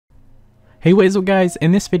Hey, what is up guys?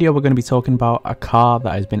 In this video we're going to be talking about a car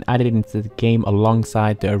that has been added into the game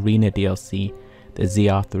alongside the Arena DLC, the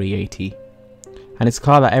ZR380. And it's a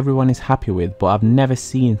car that everyone is happy with, but I've never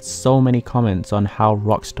seen so many comments on how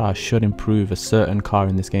Rockstar should improve a certain car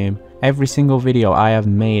in this game. Every single video I have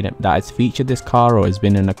made that has featured this car or has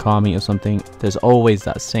been in a car meet or something, there's always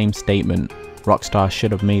that same statement: Rockstar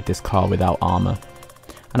should have made this car without armor.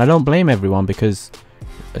 And I don't blame everyone, because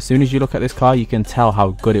as soon as you look at this car you can tell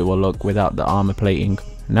how good it will look without the armor plating.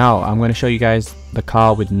 Now I'm going to show you guys the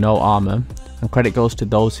car with no armor, and credit goes to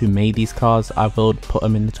those who made these cars. I will put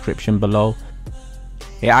them in the description below.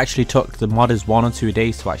 It actually took the modders 1 or 2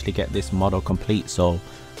 days to actually get this model complete, so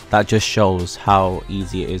that just shows how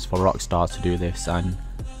easy it is for Rockstar to do this. And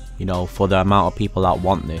you know, for the amount of people that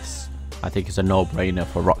want this, I think it's a no-brainer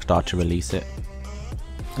for Rockstar to release it.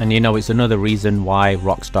 And you know, it's another reason why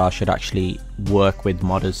Rockstar should actually work with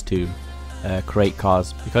modders to create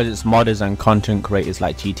cars, because it's modders and content creators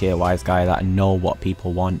like GTA Wise Guy that know what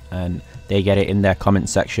people want and they get it in their comment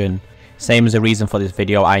section. Same as the reason for this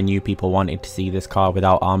video. I knew people wanted to see this car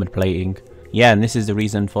without armored plating. Yeah, and this is the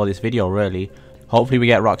reason for this video really. Hopefully we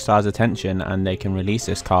get Rockstar's attention and they can release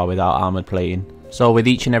this car without armored plating. So with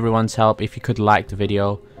each and everyone's help, if you could like the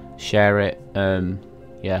video, share it,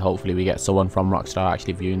 yeah, hopefully we get someone from Rockstar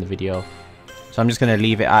actually viewing the video. So I'm just going to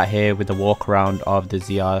leave it at here with the walk around of the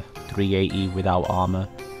ZR380 without armor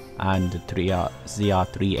and the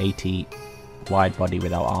ZR380 wide body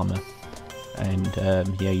without armor. And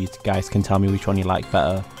yeah, you guys can tell me which one you like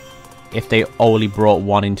better. If they only brought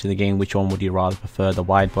one into the game, which one would you rather prefer, the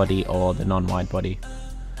wide body or the non-wide body?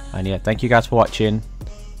 And yeah, thank you guys for watching.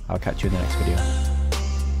 I'll catch you in the next video.